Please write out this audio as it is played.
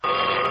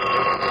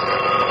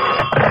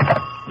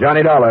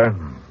Johnny Dollar.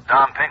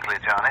 Don Pinkley,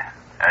 Johnny.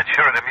 At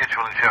Surety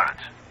Mutual Insurance.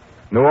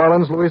 New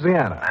Orleans,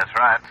 Louisiana. That's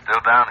right.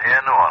 Still down here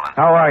in New Orleans.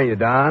 How are you,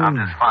 Don? I'm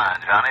just fine,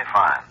 Johnny,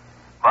 fine.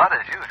 But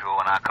as usual,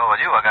 when I call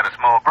you, I got a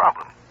small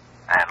problem.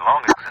 And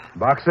Longerson.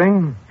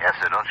 Boxing? Yes,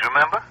 sir. Don't you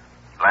remember?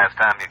 Last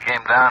time you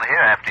came down here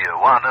after you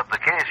wound up the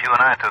case, you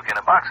and I took in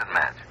a boxing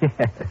match.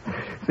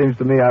 Seems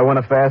to me I won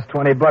a fast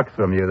 $20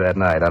 from you that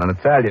night on an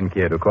Italian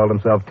kid who called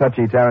himself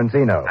Touchy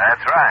Tarantino.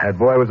 That's right. That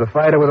boy was a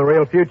fighter with a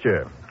real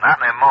future.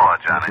 Not anymore,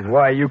 Johnny. Which is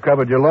why you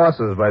covered your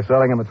losses by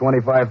selling him a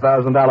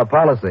 $25,000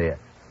 policy.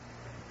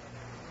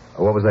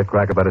 What was that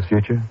crack about his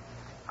future?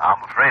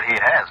 I'm afraid he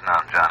has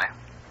none, Johnny.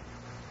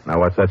 Now,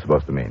 what's that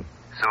supposed to mean?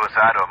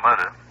 Suicide or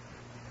murder?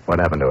 What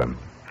happened to him?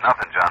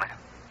 Nothing, Johnny.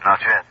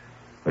 Not yet.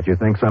 But you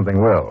think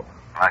something will?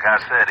 Like I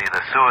said,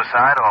 either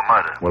suicide or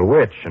murder. Well,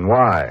 which and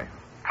why?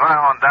 Fly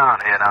on down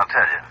here and I'll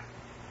tell you.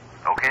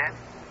 Okay?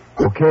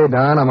 Okay,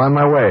 Don, I'm on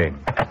my way.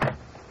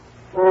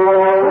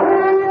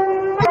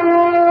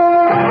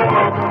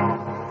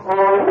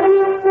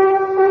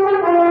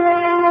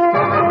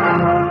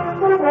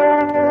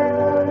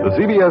 The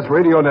CBS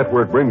Radio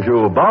Network brings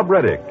you Bob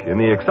Reddick in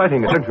the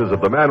exciting adventures of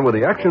the man with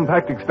the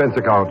action-packed expense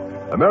account,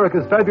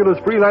 America's fabulous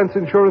freelance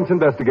insurance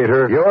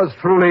investigator. Yours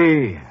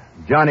truly,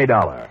 Johnny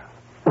Dollar.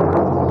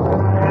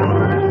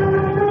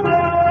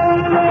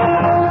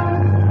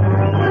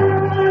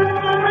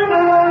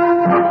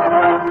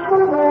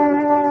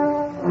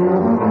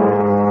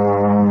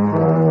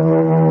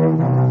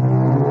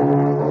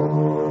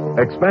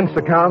 Expense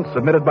account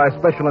submitted by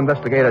Special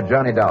Investigator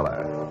Johnny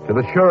Dollar to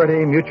the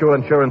Surety Mutual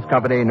Insurance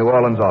Company, New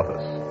Orleans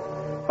office.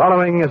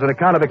 Following is an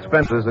account of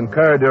expenses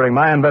incurred during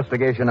my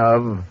investigation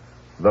of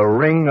the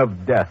Ring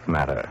of Death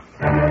matter.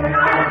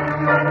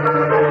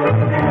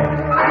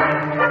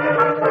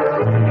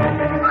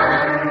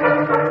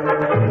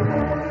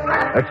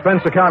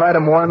 Expense account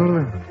item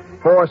 1,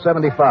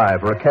 $475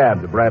 for a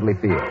cab to Bradley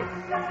Field.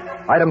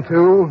 Item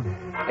 2,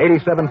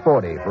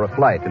 $87.40 for a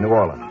flight to New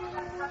Orleans.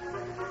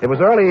 It was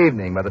early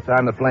evening by the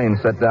time the plane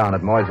set down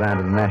at Moisant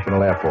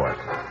International Airport.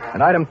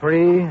 And item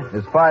 3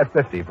 is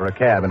 $5.50 for a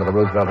cab into the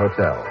Roosevelt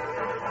Hotel.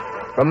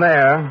 From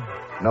there,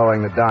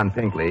 knowing that Don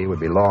Pinkley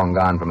would be long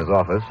gone from his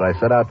office, I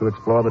set out to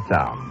explore the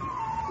town.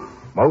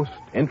 Most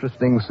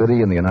interesting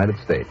city in the United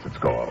States, it's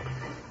called.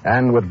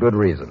 And with good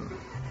reason.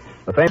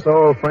 The famous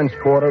old French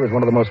Quarter is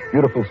one of the most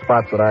beautiful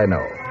spots that I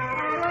know.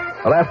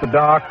 Well, after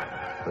dark,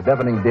 the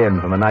deafening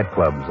din from the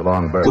nightclubs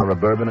along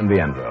Bourbon and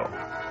Bienville.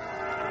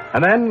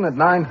 And then, at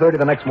 9:30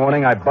 the next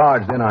morning, I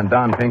barged in on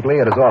Don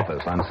Pinkley at his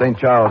office on St.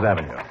 Charles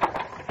Avenue.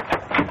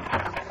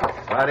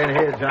 Right in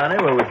here,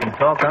 Johnny, where we can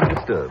talk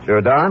undisturbed.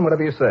 Sure, Don,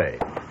 whatever you say.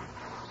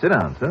 Sit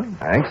down, sir.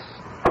 Thanks.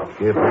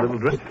 Here for a little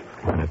drink.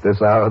 And at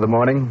this hour of the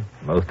morning?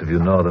 Most of you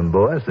northern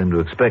boys seem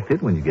to expect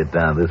it when you get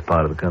down this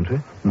part of the country.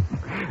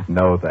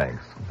 No,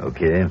 thanks.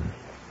 Okay.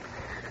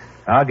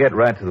 I'll get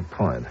right to the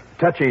point.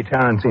 Touchy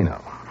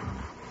Tarantino.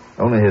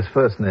 Only his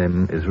first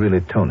name is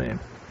really Tony.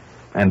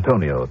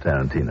 Antonio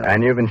Tarantino.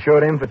 And you've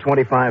insured him for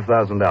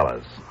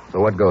 $25,000. So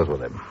what goes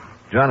with him?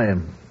 Johnny,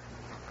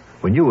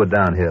 when you were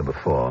down here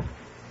before,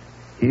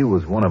 he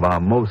was one of our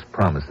most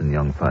promising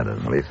young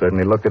fighters. Well, he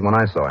certainly looked it when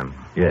I saw him.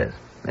 Yes,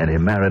 and he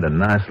married a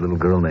nice little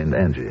girl named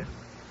Angie.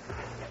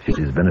 She's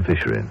his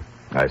beneficiary.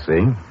 I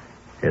see.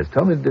 Yes,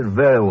 Tony did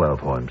very well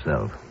for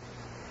himself.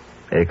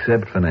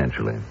 Except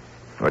financially.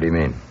 What do you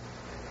mean?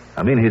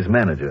 I mean his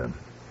manager.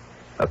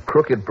 A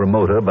crooked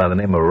promoter by the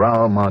name of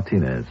Raul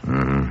Martinez.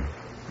 Mm-hmm.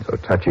 So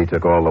Touchy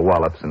took all the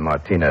wallops and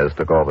Martinez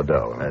took all the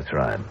dough. That's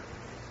right.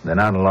 Then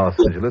out in Los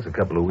Angeles a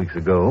couple of weeks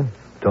ago,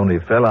 Tony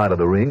fell out of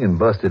the ring and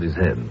busted his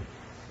head.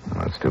 Oh,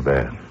 that's too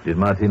bad. Did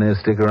Martinez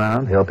stick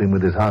around, help him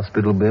with his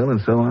hospital bill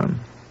and so on?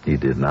 He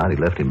did not. He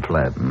left him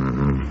flat.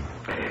 Mm-hmm.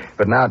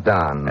 But now,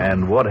 Don...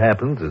 And what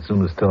happens as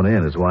soon as Tony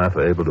and his wife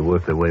are able to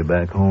work their way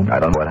back home? I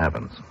don't know what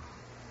happens.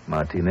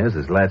 Martinez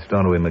has latched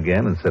onto him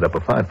again and set up a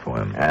fight for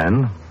him.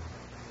 And?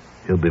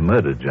 He'll be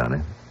murdered,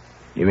 Johnny.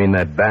 You mean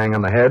that bang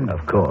on the head?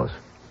 Of course.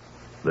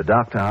 The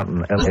doctor out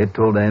in L.A.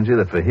 told Angie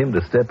that for him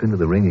to step into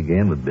the ring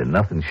again would be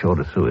nothing short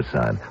of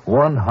suicide.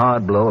 One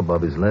hard blow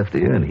above his left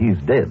ear and he's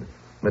dead.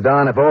 But,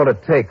 Don, if all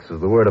it takes is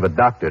the word of a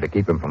doctor to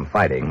keep him from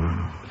fighting...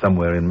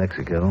 Somewhere in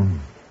Mexico.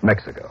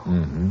 Mexico?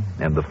 Mm-hmm.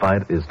 And the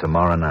fight is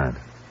tomorrow night.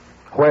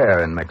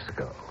 Where in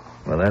Mexico?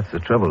 Well, that's the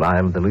trouble. I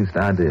haven't the least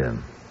idea.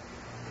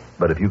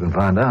 But if you can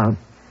find out...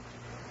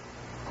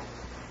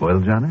 Well,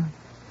 Johnny?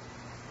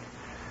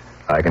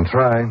 I can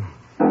try.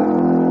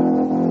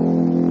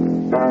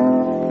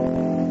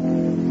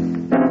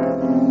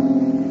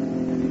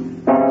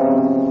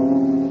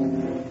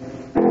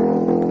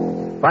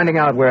 Finding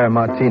out where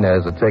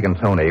Martinez had taken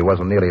Tony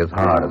wasn't nearly as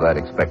hard as I'd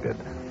expected.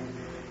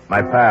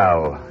 My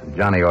pal,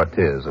 Johnny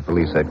Ortiz, at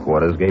police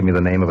headquarters, gave me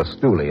the name of a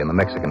stoolie in the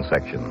Mexican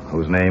section,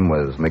 whose name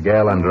was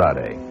Miguel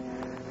Andrade.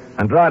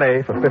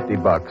 Andrade, for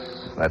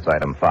 $50, that's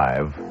item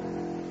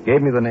 5,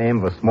 gave me the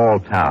name of a small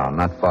town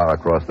not far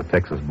across the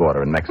Texas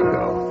border in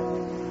Mexico.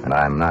 And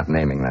I'm not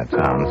naming that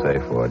town, say,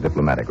 for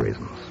diplomatic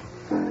reasons.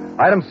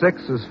 Item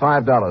 6 is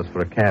 $5 for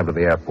a cab to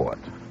the airport.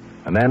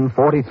 And then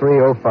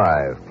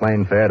 4305,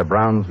 plane fare to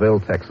Brownsville,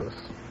 Texas.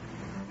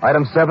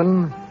 Item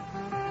 7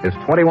 is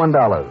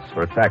 $21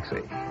 for a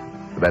taxi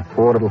to that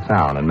poor little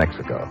town in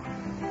Mexico.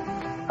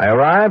 I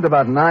arrived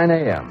about 9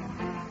 a.m.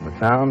 The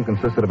town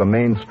consisted of a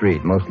main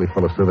street mostly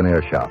full of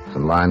souvenir shops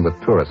and lined with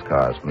tourist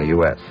cars from the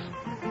U.S.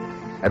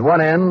 At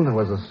one end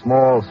was a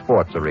small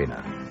sports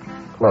arena,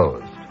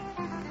 closed.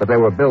 But there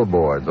were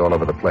billboards all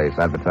over the place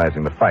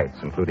advertising the fights,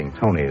 including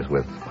Tony's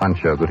with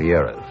Pancho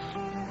Gutierrez.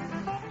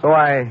 So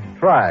I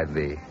tried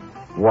the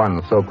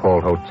one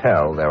so-called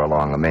hotel there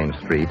along the main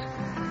street,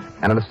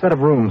 and in a set of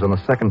rooms on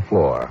the second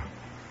floor,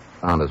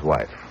 found his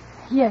wife.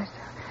 Yes.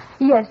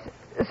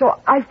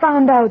 So I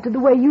found out the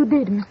way you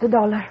did, Mr.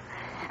 Dollar.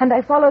 And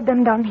I followed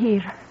them down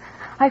here.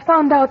 I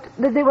found out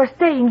that they were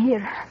staying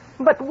here.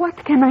 But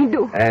what can I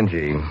do?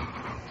 Angie.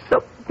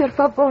 So, per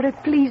favore,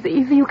 please,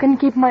 if you can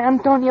keep my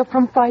Antonio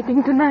from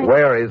fighting tonight.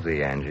 Where is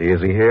he, Angie?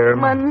 Is he here?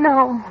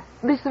 No.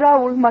 This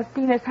Raul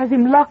Martinez has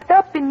him locked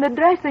up in the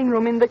dressing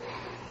room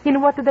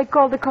in what they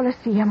call the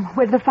Coliseum,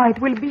 where the fight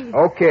will be.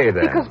 Okay,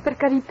 then. Because, per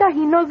carita,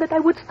 he knows that I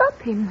would stop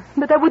him.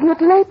 That I would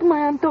not let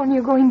my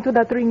Antonio go into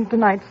that ring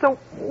tonight. So,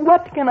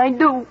 what can I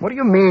do? What do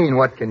you mean,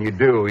 what can you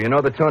do? You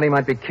know that Tony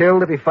might be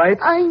killed if he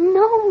fights? I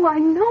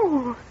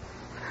know.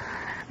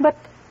 But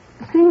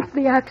since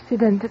the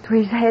accident to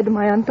his head,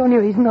 my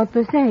Antonio is not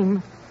the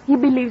same. He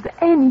believes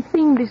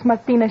anything this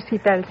Martinez he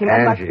tells him.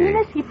 And Angie.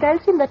 Martinez, he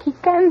tells him that he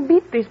can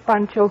beat this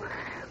Pancho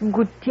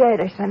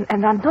Gutierrez, and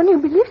Antonio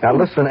believes Now, him.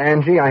 listen,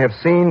 Angie, I have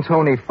seen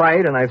Tony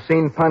fight, and I've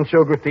seen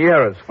Pancho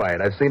Gutierrez fight.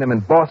 I've seen him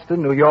in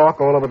Boston, New York,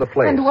 all over the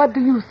place. And what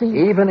do you think?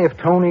 Even if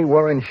Tony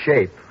were in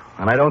shape,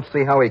 and I don't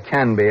see how he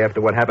can be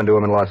after what happened to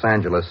him in Los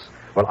Angeles,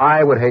 well,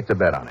 I would hate to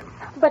bet on him.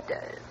 But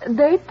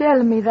they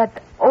tell me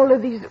that all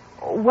of these,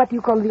 what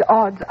you call the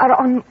odds, are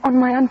on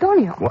my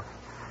Antonio. What?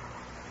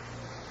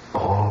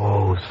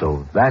 Oh,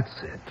 so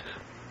that's it.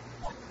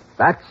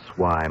 That's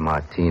why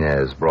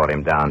Martinez brought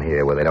him down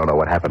here where they don't know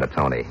what happened to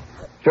Tony.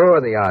 Sure,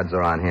 the odds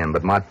are on him,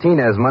 but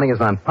Martinez's money is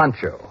on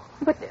Pancho.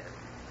 But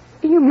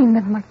you mean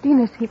that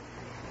Martinez,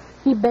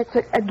 he bets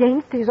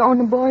against his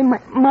own boy,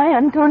 my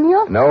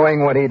Antonio?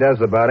 Knowing what he does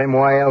about him,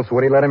 why else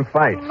would he let him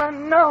fight?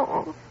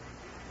 No.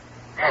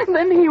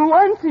 Then he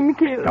wants him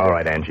killed. All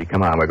right, Angie,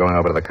 come on. We're going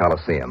over to the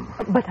Coliseum.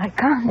 But I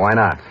can't. Why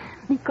not?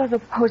 Because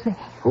of Jose.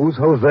 Who's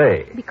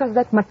Jose? Because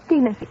that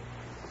Martinez.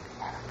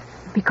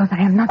 Because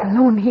I am not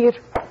alone here.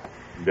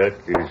 That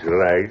is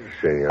right,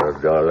 Senor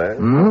Dollar.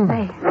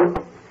 Jose.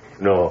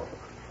 No.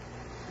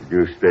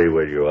 You stay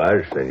where you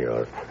are,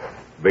 Senor.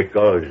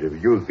 Because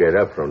if you get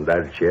up from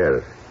that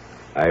chair,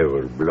 I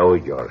will blow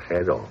your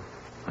head off.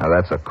 Now,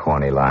 that's a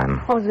corny line.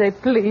 Jose,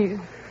 please.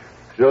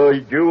 So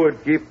you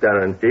would keep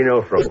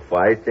Tarantino from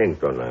fighting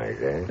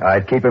tonight, eh?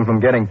 I'd keep him from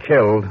getting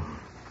killed.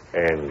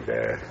 And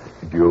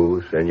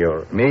you,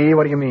 Senor? Me?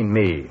 What do you mean,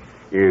 me?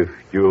 If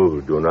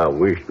you do not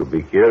wish to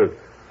be killed,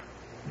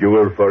 you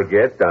will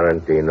forget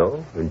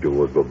Tarantino and you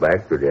will go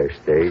back to the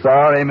estate.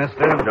 Sorry,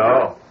 mister.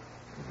 No.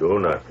 Do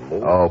not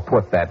move. Oh,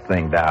 put that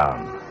thing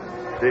down.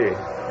 See,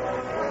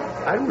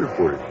 I will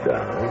put it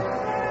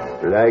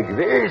down. Like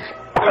this.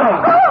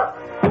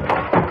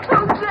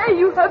 Jose,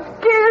 you have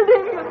killed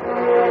him.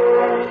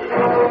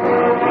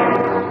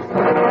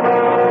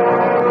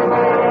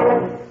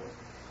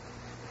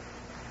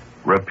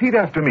 Repeat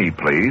after me,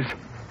 please.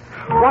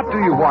 What do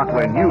you want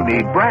when you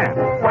need brand?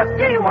 What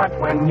do you want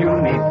when you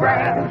need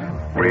brand?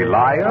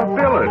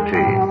 Reliability.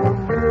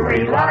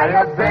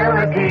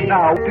 Reliability.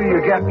 Now, what do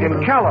you get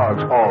in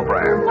Kellogg's All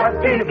Brand?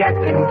 What do you get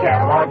in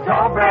Kellogg's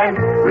All Brand?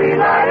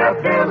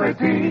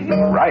 Reliability.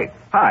 Right.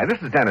 Hi,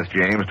 this is Dennis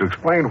James to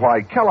explain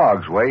why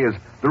Kellogg's Way is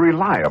the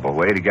reliable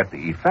way to get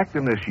the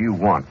effectiveness you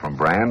want from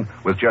brand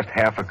with just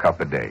half a cup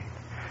a day.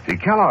 See,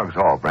 Kellogg's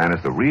All Brand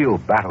is the real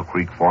Battle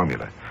Creek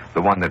formula,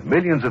 the one that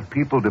millions of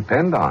people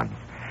depend on.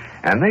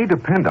 And they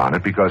depend on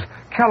it because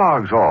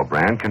Kellogg's All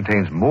Brand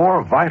contains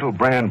more Vital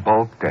Brand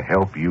bulk to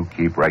help you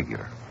keep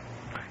regular.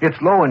 It's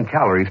low in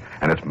calories,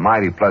 and it's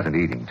mighty pleasant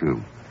eating,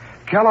 too.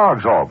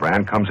 Kellogg's All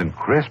Brand comes in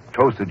crisp,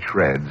 toasted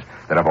shreds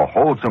that have a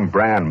wholesome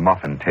brand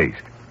muffin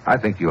taste. I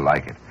think you'll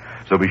like it.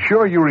 So be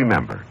sure you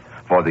remember,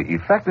 for the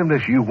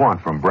effectiveness you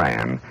want from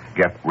brand,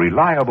 get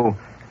reliable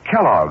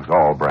Kellogg's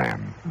All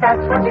Brand.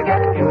 That's what you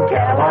get in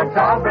Kellogg's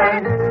All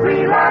Brand.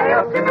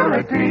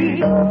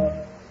 Reliability.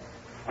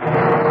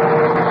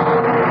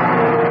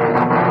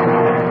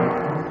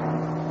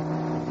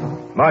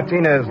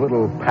 Martinez's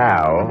little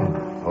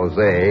pal,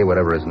 Jose,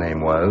 whatever his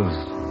name was,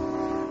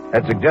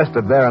 had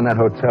suggested there in that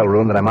hotel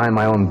room that I mind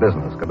my own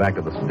business, go back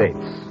to the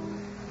States.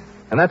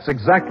 And that's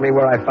exactly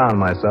where I found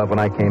myself when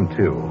I came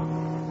to.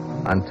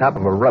 On top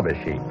of a rubbish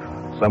heap,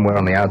 somewhere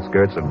on the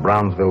outskirts of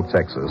Brownsville,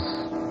 Texas.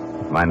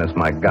 Minus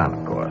my gun,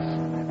 of course.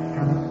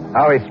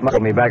 How he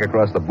smuggled me back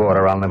across the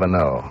border, I'll never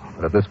know.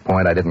 But at this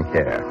point, I didn't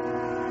care.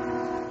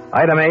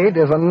 Item 8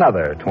 is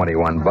another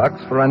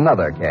 $21 for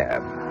another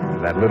cab.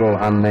 That little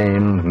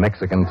unnamed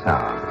Mexican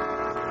town.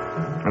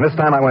 And this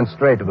time I went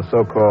straight to the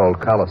so-called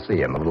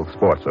Coliseum, the little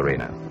sports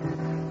arena.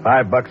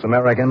 $5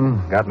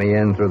 American got me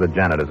in through the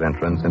janitor's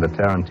entrance into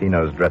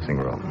Tarantino's dressing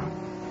room.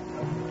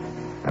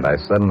 And I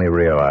suddenly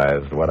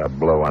realized what a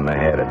blow on the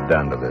head had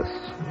done to this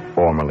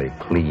formerly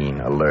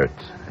clean, alert,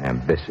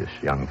 ambitious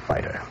young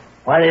fighter.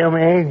 What do you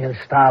mean you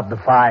stopped the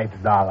fight,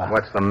 Dollar?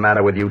 What's the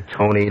matter with you,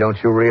 Tony?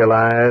 Don't you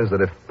realize that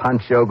if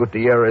Pancho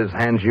Gutierrez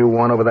hands you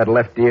one over that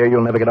left ear,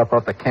 you'll never get up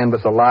off the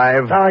canvas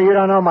alive? So you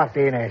don't know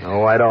Martinez?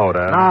 No, I don't,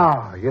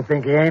 No, you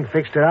think he ain't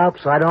fixed it up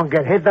so I don't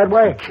get hit that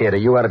way? Kid, are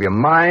you out of your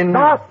mind?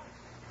 Stop!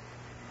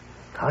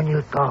 Don't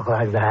you talk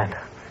like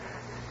that.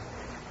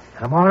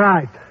 I'm all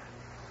right.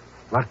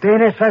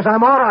 Martinez says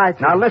I'm all right.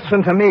 Now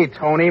listen to me,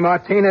 Tony.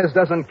 Martinez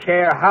doesn't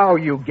care how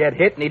you get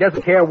hit, and he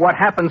doesn't care what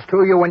happens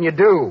to you when you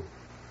do.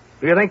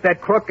 Do you think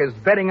that crook is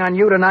betting on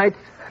you tonight?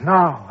 No,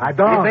 I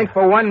don't. Do you think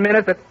for 1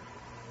 minute that...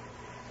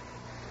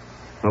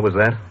 What was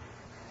that?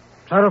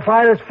 So the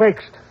fight is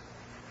fixed.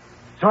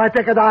 So I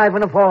take a dive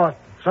in the fourth.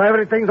 So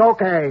everything's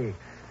okay.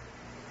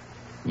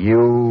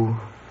 You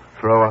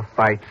throw a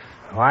fight?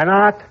 Why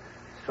not?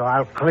 So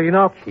I'll clean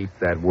up. Keep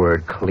that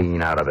word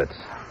clean out of it.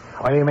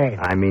 What do you mean?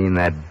 I mean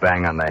that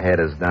bang on the head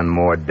has done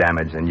more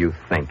damage than you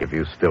think, if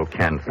you still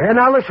can think. Hey,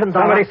 now listen,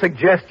 Dollar. Somebody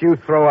suggests you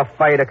throw a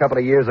fight a couple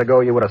of years ago,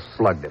 you would have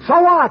slugged him. So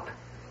what?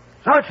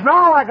 So it's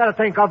now I gotta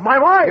think of my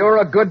wife.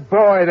 You're a good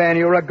boy, then.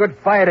 You're a good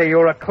fighter.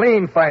 You're a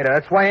clean fighter.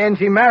 That's why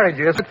Angie married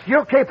you.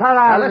 You keep her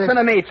out Now of listen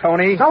to me,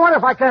 Tony. So what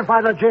if I can't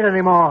fight legit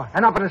anymore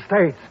and up in the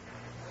States?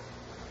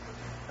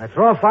 I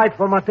throw a fight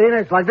for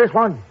Martinez like this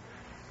one.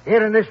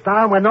 Here in this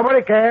town where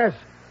nobody cares.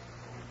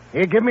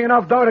 He'd give me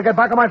enough dough to get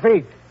back on my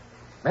feet.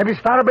 Maybe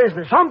start a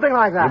business, something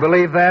like that. You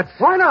believe that?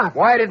 Why not?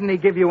 Why didn't he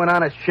give you an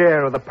honest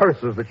share of the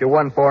purses that you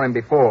won for him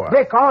before?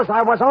 Because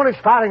I was only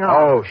starting out.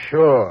 Oh,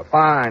 sure.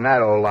 Fine,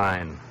 that old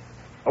line.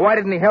 Well, why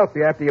didn't he help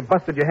you after you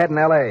busted your head in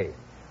L.A.?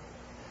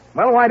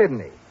 Well, why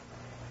didn't he?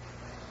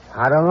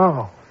 I don't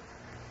know.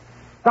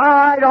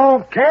 I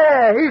don't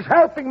care. He's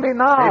helping me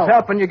now. He's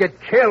helping you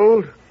get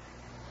killed.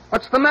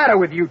 What's the matter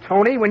with you,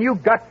 Tony? When you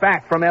got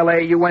back from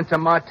L.A., you went to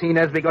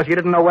Martinez because you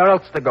didn't know where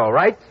else to go,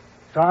 right?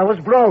 So I was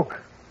broke.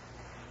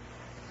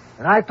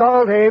 And I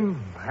told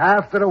him,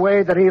 after the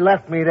way that he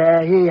left me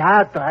there, he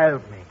had to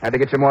help me. Had to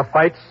get you more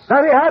fights?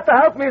 Said he had to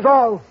help me is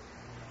all.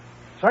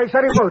 So he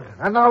said he would,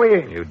 and now he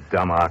is. You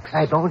dumb ox.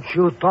 Hey, don't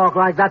you talk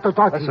like that to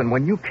talk to Listen,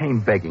 when you came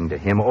begging to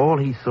him, all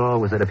he saw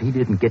was that if he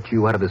didn't get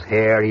you out of his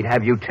hair, he'd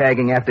have you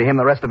tagging after him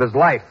the rest of his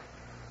life.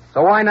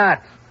 So why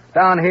not?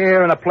 Down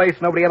here in a place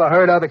nobody ever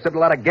heard of except a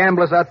lot of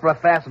gamblers out for a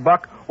fast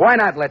buck, why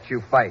not let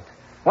you fight?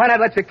 Why not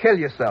let you kill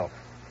yourself?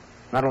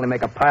 Not only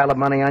make a pile of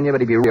money on you,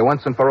 but he'd be real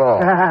once and for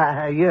all.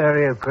 You're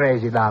real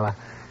crazy, Dollar.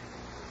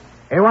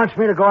 He wants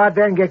me to go out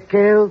there and get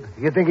killed?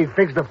 You think he'd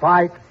fix the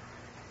fight?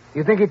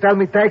 You think he'd tell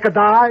me take a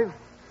dive?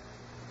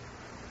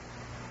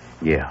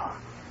 Yeah.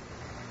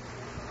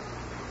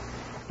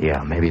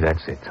 Yeah, maybe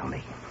that's it,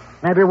 Tony.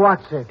 Maybe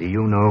what's it? Do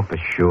you know for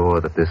sure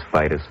that this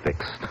fight is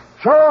fixed?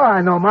 Sure,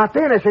 I know.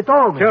 Martinez, he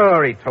told me.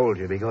 Sure, he told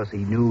you, because he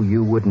knew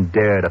you wouldn't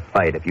dare to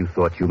fight if you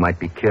thought you might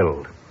be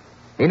killed.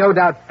 He no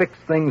doubt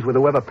fixed things with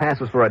whoever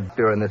passes for a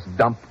deer in this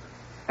dump,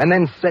 and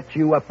then set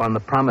you up on the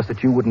promise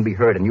that you wouldn't be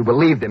hurt, and you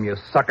believed him, you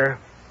sucker.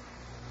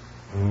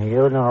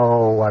 You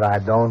know what I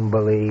don't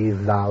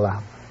believe,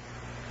 Dollar.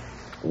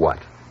 What?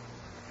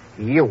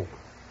 You.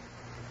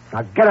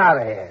 Now get out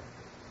of here.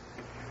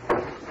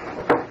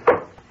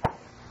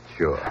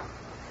 Sure.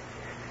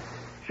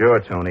 Sure,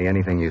 Tony,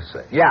 anything you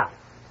say. Yeah.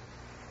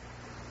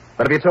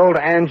 But have you told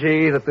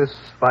Angie that this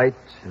fight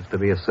is to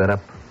be a setup?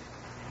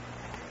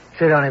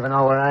 She don't even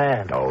know where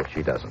I am. No,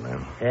 she doesn't,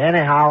 then.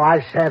 Anyhow,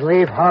 I said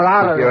leave her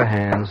out of Keep your it.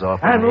 hands off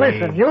And me.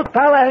 listen, you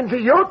tell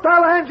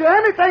Angie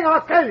anything,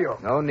 I'll kill you.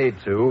 No need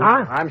to.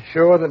 Huh? I'm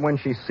sure that when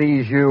she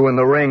sees you in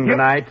the ring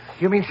tonight...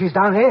 You mean she's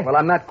down here? Well,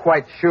 I'm not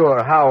quite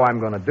sure how I'm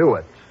going to do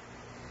it.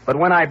 But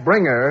when I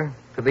bring her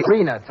to the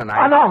arena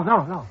tonight... Oh,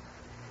 no.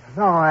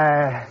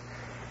 No,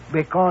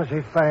 because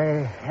if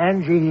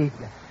Angie...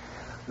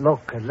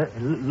 Look,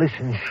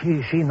 listen,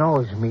 she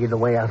knows me the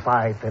way I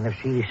fight, and if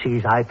she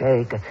sees I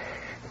take...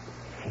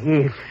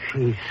 If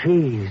she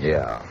sees...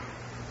 Yeah.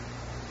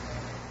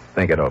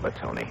 Think it over,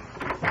 Tony.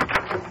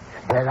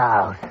 Get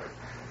out.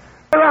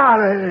 Get out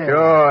of here.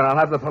 Sure, and I'll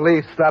have the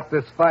police stop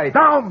this fight.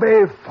 Don't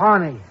be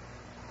funny.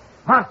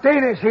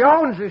 Martinez, he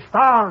owns this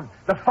town.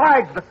 The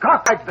fights, the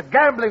cockfights, the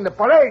gambling, the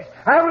police,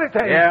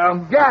 everything.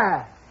 Yeah?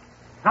 Yeah.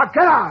 Now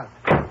get out.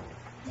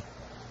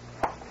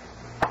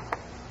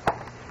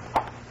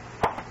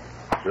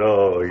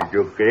 So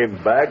you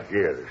came back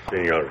here,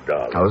 Senor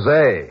Dollar.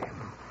 Jose.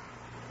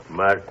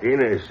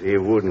 Martinez, he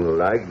wouldn't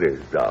like this,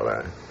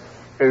 Dollar.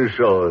 And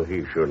so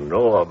he should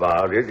know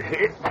about it.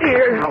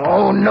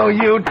 Oh, no,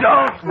 you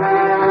don't.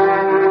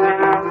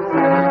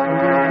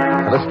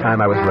 This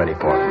time I was ready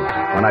for him.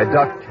 When I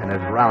ducked and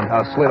his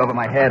roundhouse slid over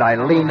my head, I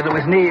leaned into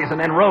his knees and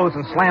then rose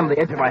and slammed the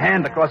edge of my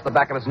hand across the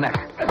back of his neck.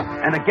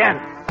 And again.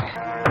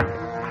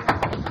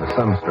 For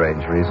some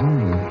strange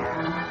reason,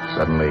 he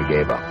suddenly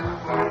gave up.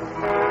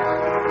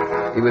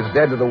 He was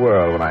dead to the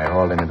world when I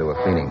hauled him into a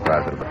cleaning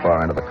closet at the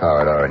far end of the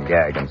corridor and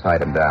gagged and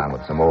tied him down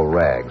with some old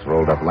rags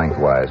rolled up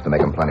lengthwise to make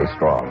him plenty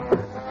strong.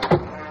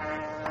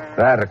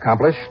 That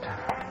accomplished,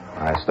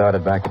 I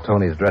started back to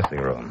Tony's dressing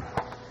room.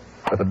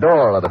 But the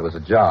door of it was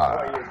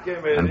ajar.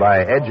 And by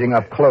edging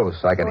up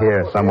close, I could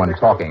hear someone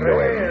talking to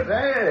him.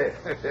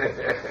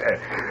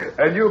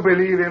 And you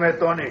believe him,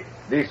 Tony?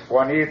 This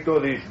Juanito,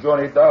 this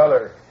Johnny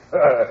Dollar.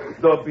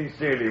 Don't be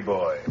silly,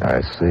 boy.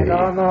 I see. I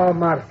don't know,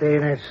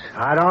 Martinez.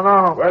 I don't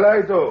know. Well,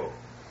 I do.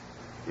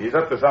 He's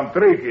up to some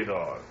tricky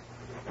dog.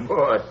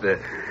 But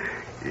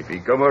if he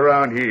come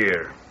around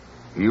here,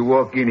 he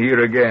walk in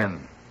here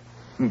again.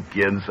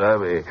 Quien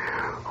sabe?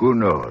 Who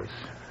knows?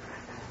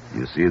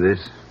 You see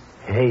this?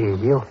 Hey,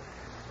 you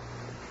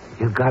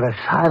got a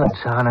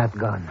silencer on that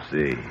gun.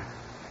 See.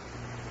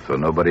 So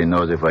nobody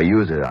knows if I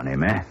use it on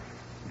him, eh?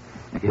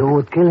 You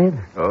would kill him?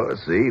 Oh,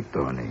 see,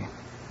 Tony.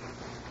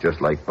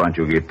 Just like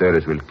Pancho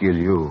Gutierrez will kill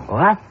you.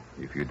 What?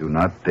 If you do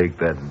not take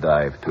that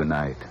dive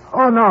tonight.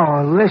 Oh,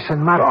 no.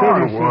 Listen,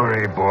 Martinez. Don't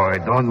worry, boy.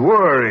 Don't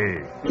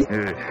worry.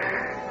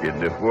 In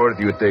the fourth,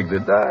 you take the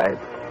dive.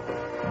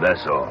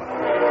 That's all.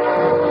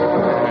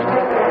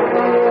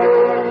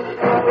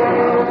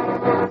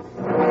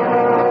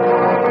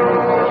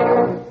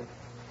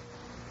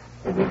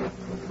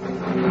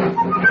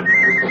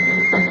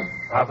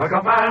 Have a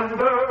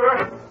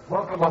commander,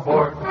 welcome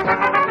aboard.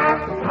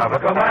 Have a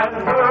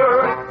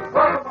commander,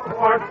 welcome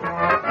aboard.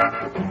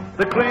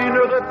 The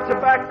cleaner the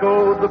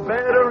tobacco, the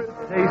better it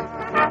tastes.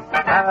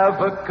 Have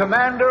a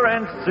commander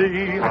and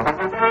see.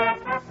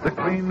 The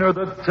cleaner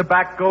the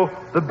tobacco,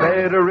 the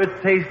better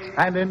it tastes.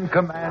 And in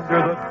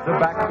Commander, the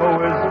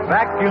tobacco is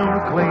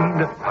vacuum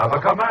cleaned. Have a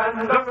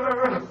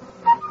commander,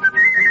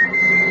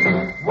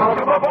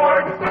 welcome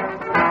aboard.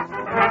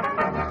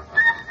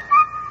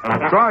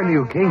 Try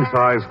new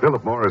king-size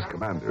Philip Morris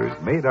Commanders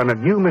made on a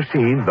new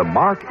machine, the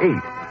Mark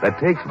 8, that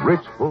takes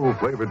rich,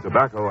 full-flavored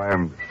tobacco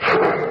and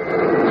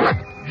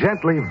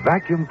gently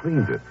vacuum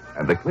cleans it.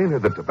 And the cleaner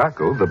the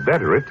tobacco, the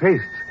better it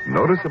tastes.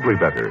 Noticeably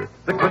better.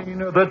 The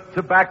cleaner the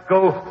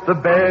tobacco, the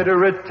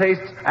better it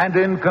tastes. And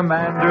in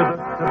Commander,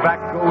 the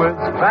tobacco is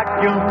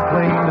vacuum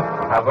cleaned.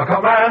 Have a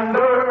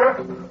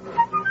commander,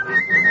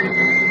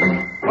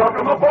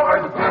 welcome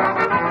aboard.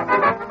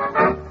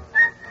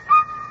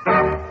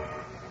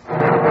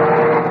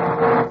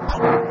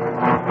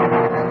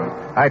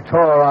 I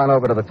tore on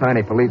over to the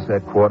tiny police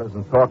headquarters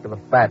and talked to the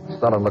fat,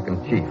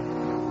 sullen-looking chief,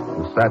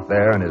 who sat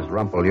there in his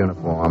rumpled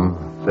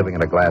uniform, sipping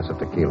at a glass of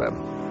tequila.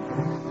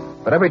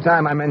 But every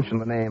time I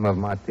mentioned the name of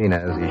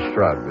Martinez, he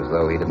shrugged as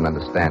though he didn't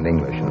understand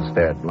English and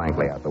stared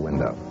blankly out the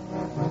window.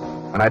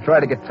 When I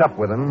tried to get tough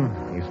with him,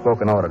 he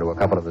spoke an order to a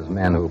couple of his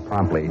men who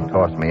promptly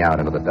tossed me out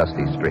into the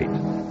dusty street.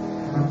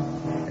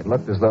 It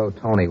looked as though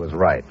Tony was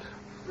right.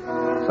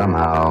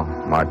 Somehow,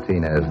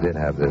 Martinez did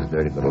have this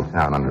dirty little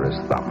town under his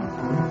thumb.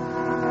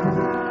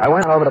 I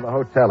went over to the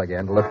hotel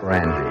again to look for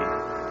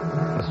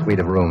Angie. The suite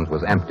of rooms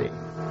was empty.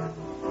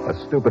 A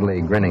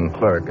stupidly grinning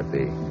clerk at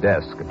the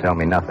desk could tell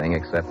me nothing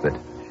except that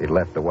she'd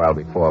left a while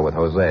before with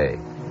Jose.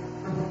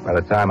 By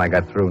the time I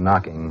got through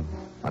knocking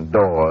on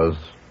doors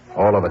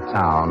all over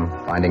town,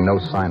 finding no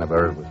sign of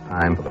her, it was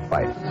time for the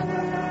fight.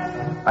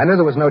 I knew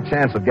there was no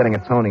chance of getting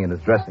a Tony in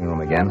his dressing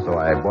room again, so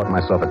I bought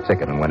myself a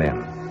ticket and went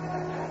in.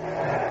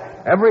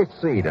 Every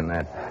seat in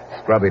that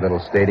scrubby little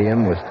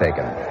stadium was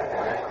taken.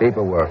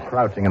 People were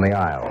crouching in the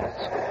aisles.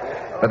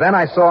 But then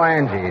I saw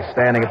Angie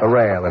standing at the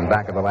rail in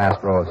back of the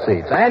last row of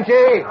seats.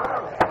 Angie!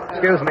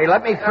 Excuse me,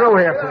 let me through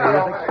here,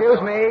 please.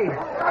 Excuse me.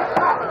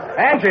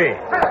 Angie!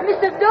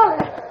 Mr. Dollar,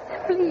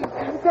 please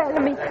tell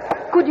me.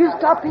 Could you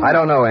stop him? I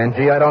don't know,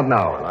 Angie. I don't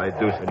know. I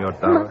do, Senor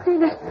Dollar.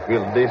 Martinez.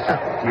 Feel this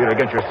here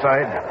against your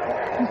side?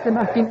 Mr.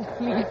 Martinez,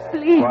 please.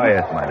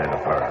 Quiet, my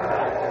little girl.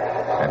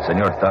 And,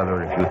 Senor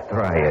Dollar, if you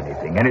try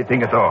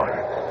anything at all,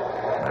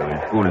 I will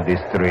pull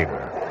this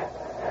trigger.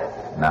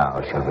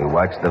 Now, shall we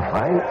watch the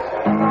fight?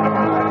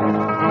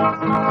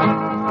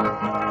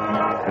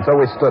 And so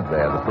we stood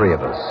there, the three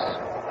of us,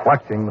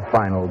 watching the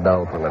final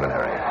dull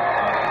preliminary.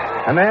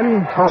 And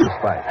then Tony's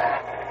fight.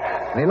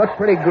 And he looked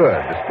pretty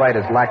good, despite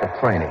his lack of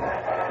training.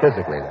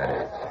 Physically, that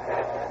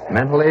is.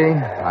 Mentally,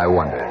 I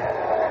wondered.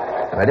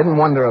 But I didn't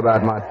wonder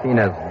about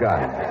Martinez's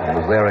gun. It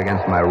was there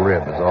against my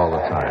ribs all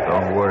the time.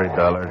 Don't worry,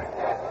 Dollar.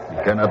 He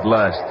cannot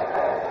last.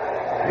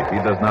 If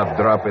he does not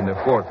drop in the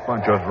fourth,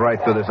 Pancho's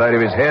right to the side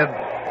of his head,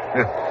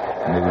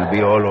 and it will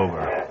be all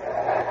over.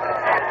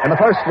 In the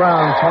first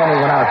round, Tony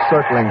went out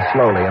circling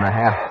slowly in a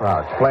half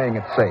crouch, playing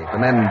it safe,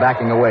 and then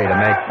backing away to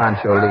make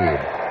Pancho lead.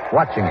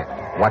 Watching him,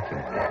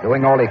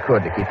 doing all he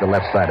could to keep the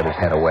left side of his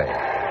head away.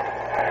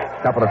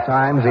 A couple of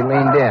times he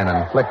leaned in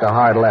and flicked a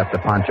hard left to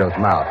Pancho's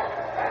mouth.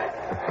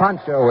 But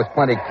Pancho was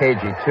plenty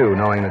cagey, too,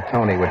 knowing that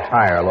Tony would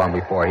tire long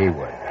before he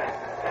would.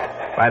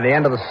 By the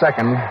end of the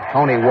second,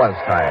 Tony was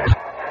tired.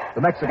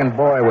 The Mexican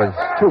boy was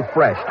too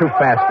fresh, too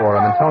fast for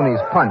him, and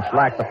Tony's punch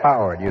lacked the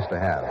power it used to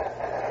have.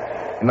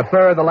 In the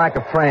third, the lack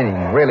of training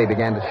really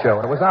began to show.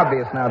 It was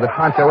obvious now that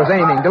Pancho was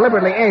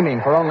deliberately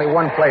aiming for only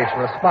one place,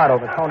 for a spot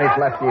over Tony's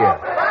left ear.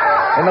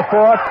 In the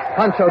fourth,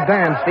 Pancho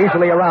danced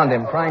easily around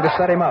him, trying to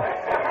set him up.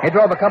 He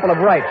drove a couple of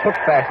rights, hook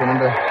fashion,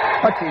 into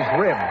Hutchie's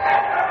ribs.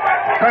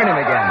 Turn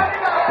him again.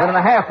 Then in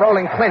a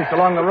half-rolling clinch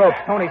along the ropes,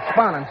 Tony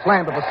spun and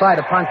slammed to the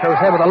side of Pancho's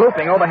head with a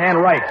looping overhand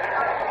right.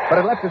 but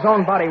it left his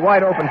own body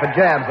wide open for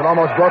jabs that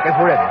almost broke his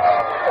ribs.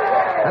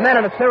 And then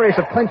in a series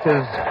of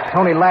clinches,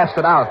 Tony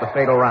lasted out the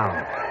fatal round.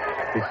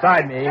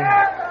 Beside me,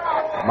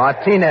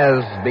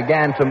 Martinez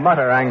began to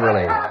mutter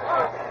angrily.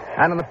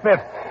 And in the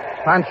fifth,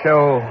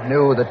 Pancho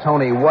knew that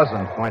Tony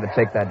wasn't going to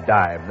take that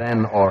dive,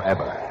 then or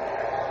ever.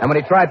 And when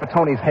he tried for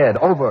Tony's head,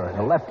 over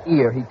the left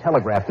ear, he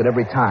telegraphed it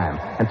every time.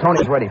 And Tony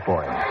was ready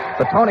for him.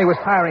 But Tony was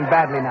tiring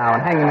badly now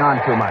and hanging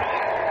on too much.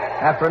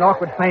 After an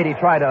awkward feint, he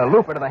tried a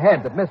looper to the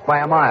head that missed by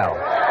a mile.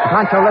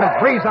 Pancho let it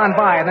breeze on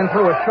by and then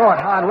threw a short,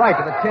 hard right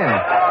to the tin.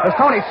 As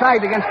Tony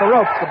sagged against the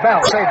ropes, the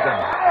bell saved him.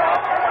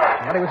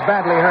 But he was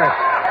badly hurt,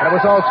 and it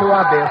was all too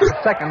obvious the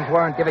seconds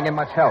weren't giving him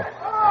much help.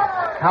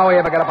 How he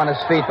ever got up on his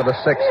feet for the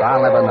sixth,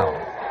 I'll never know.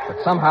 But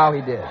somehow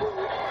he did.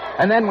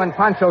 And then when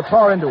Pancho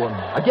tore into him,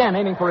 again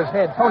aiming for his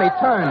head, Tony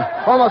turned,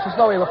 almost as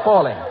though he were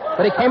falling.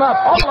 But he came up,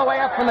 all the way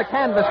up from the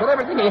canvas with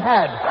everything he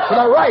had, with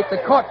a right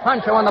that caught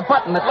Pancho on the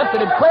button that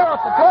lifted him clear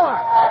off the floor.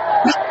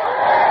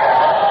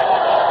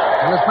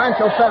 And as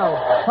Pancho fell,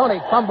 Tony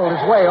fumbled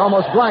his way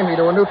almost blindly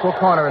to a neutral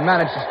corner and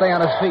managed to stay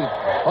on his feet,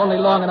 only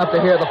long enough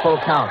to hear the full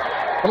count.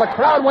 Well, the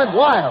crowd went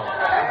wild.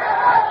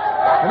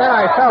 And then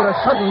I felt a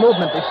sudden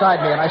movement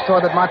beside me, and I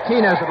saw that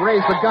Martinez had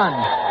raised the gun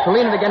to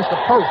lean it against the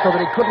post so that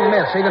he couldn't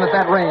miss, even at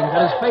that range,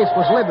 and his face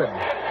was livid.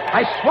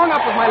 I swung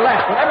up with my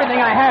left with everything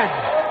I had,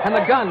 and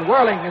the gun,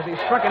 whirling as he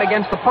struck it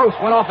against the post,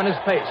 went off in his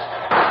face.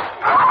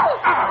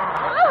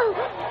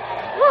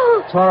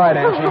 It's all right,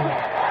 Angie.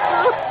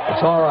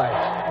 It's all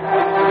right.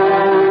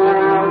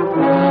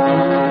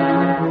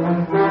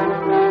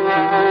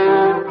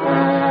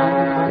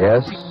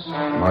 Yes,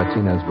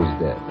 Martinez was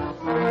dead.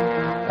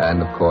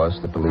 And, of course,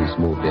 the police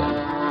moved in.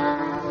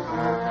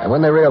 And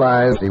when they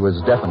realized he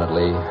was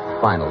definitely,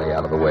 finally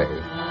out of the way,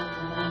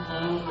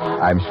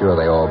 I'm sure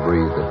they all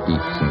breathed a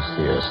deep,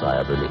 sincere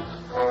sigh of relief.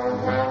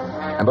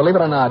 And believe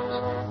it or not,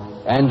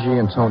 Angie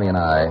and Tony and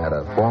I had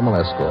a formal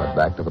escort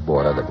back to the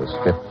border that was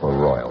fit for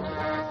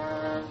royalty.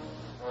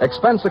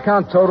 Expense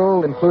account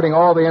total, including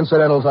all the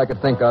incidentals I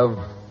could think of,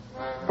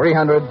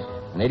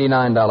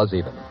 $389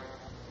 even.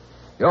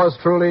 Yours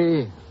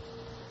truly,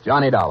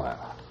 Johnny Dollar.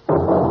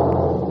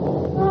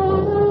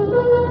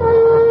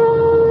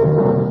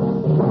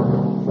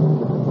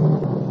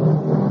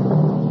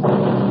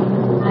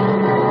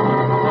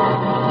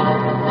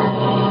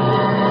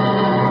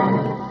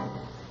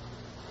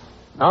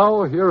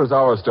 Now, here is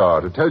our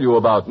star to tell you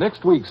about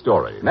next week's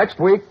story. Next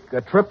week,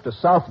 a trip to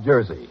South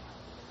Jersey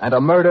and a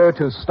murder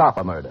to stop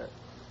a murder.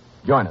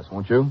 Join us,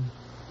 won't you?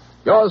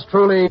 Yours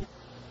truly,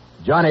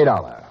 Johnny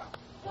Dollar.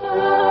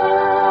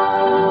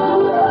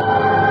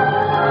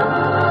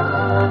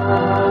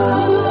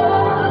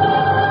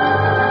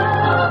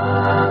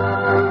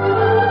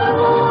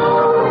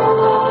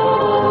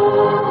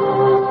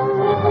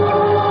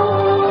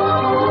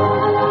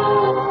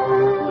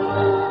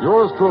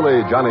 Yours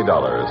truly, Johnny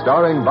Dollar,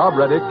 starring Bob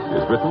Reddick,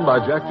 is written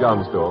by Jack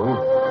Johnstone,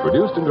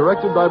 produced and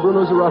directed by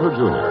Bruno Zerato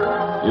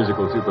Jr.,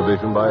 musical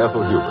supervision by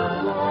Ethel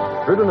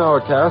Huber. Heard in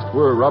our cast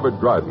were Robert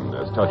Dryden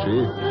as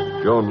Touchy,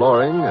 Joan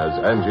Loring as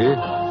Angie,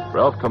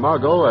 Ralph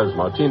Camargo as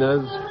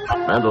Martinez,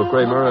 Mandel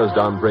Kramer as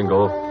Don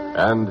Pringle,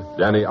 and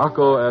Danny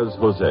Acco as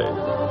Jose.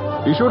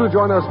 Be sure to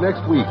join us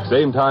next week,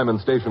 same time and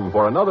station,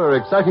 for another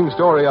exciting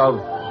story of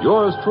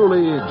Yours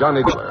truly,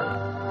 Johnny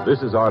Dollar.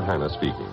 This is Art Hanna speaking.